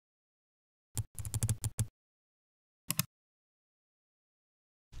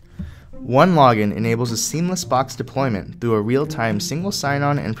OneLogin enables a seamless Box deployment through a real-time single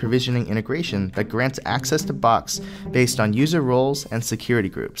sign-on and provisioning integration that grants access to Box based on user roles and security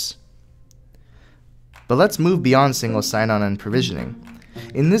groups. But let's move beyond single sign-on and provisioning.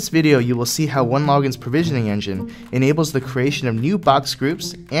 In this video, you will see how OneLogin's provisioning engine enables the creation of new Box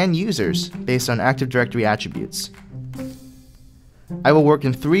groups and users based on Active Directory attributes. I will work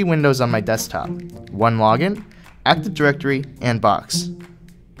in 3 windows on my desktop: OneLogin, Active Directory, and Box.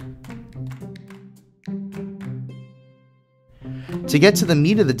 To get to the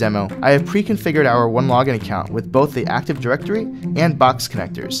meat of the demo, I have pre-configured our OneLogin account with both the Active Directory and Box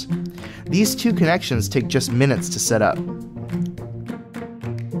connectors. These 2 connections take just minutes to set up.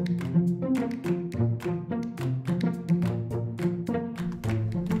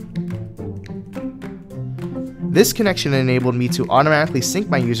 This connection enabled me to automatically sync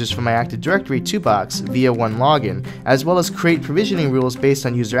my users from my Active Directory to Box via OneLogin, as well as create provisioning rules based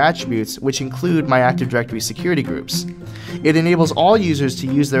on user attributes, which include my Active Directory security groups. It enables all users to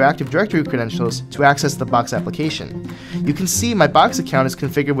use their Active Directory credentials to access the Box application. You can see my Box account is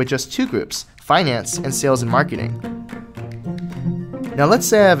configured with just 2 groups: Finance and Sales and Marketing. Now let's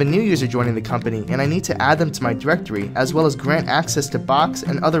say I have a new user joining the company and I need to add them to my directory, as well as grant access to Box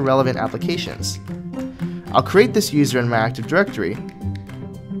and other relevant applications. I'll create this user in my Active Directory,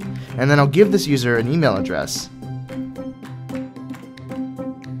 and then I'll give this user an email address.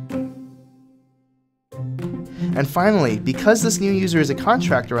 And finally, because this new user is a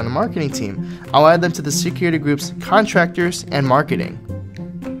contractor on the marketing team, I'll add them to the security groups Contractors and Marketing.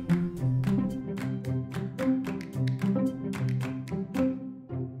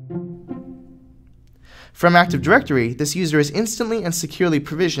 From Active Directory, this user is instantly and securely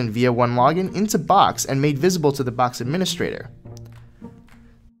provisioned via OneLogin into Box and made visible to the Box administrator.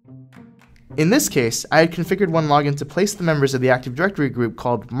 In this case, I had configured OneLogin to place the members of the Active Directory group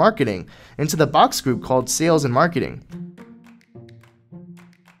called Marketing into the Box group called Sales and Marketing.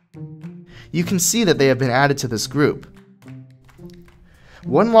 You can see that they have been added to this group.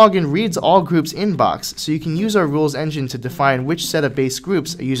 OneLogin reads all groups in Box, so you can use our rules engine to define which set of base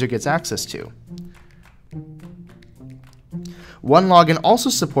groups a user gets access to. OneLogin also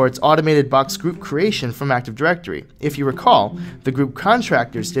supports automated Box group creation from Active Directory. If you recall, the group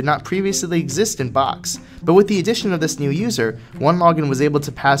Contractors did not previously exist in Box, but with the addition of this new user, OneLogin was able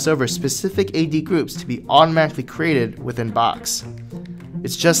to pass over specific AD groups to be automatically created within Box.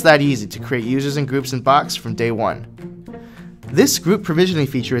 It's just that easy to create users and groups in Box from day one. This group provisioning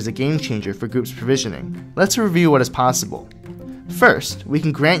feature is a game changer for groups provisioning. Let's review what is possible. First, we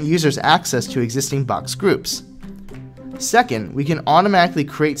can grant users access to existing Box groups. Second, we can automatically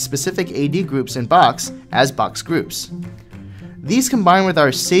create specific AD groups in Box as Box groups. These combine with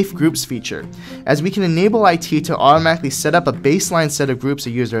our Safe Groups feature, as we can enable IT to automatically set up a baseline set of groups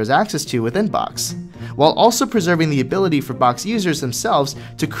a user has access to within Box, while also preserving the ability for Box users themselves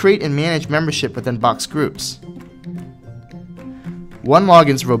to create and manage membership within Box groups.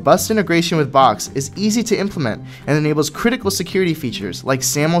 OneLogin's robust integration with Box is easy to implement and enables critical security features like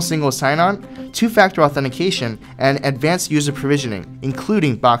SAML single sign-on, 2-factor authentication, and advanced user provisioning,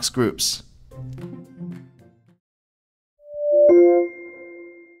 including Box groups.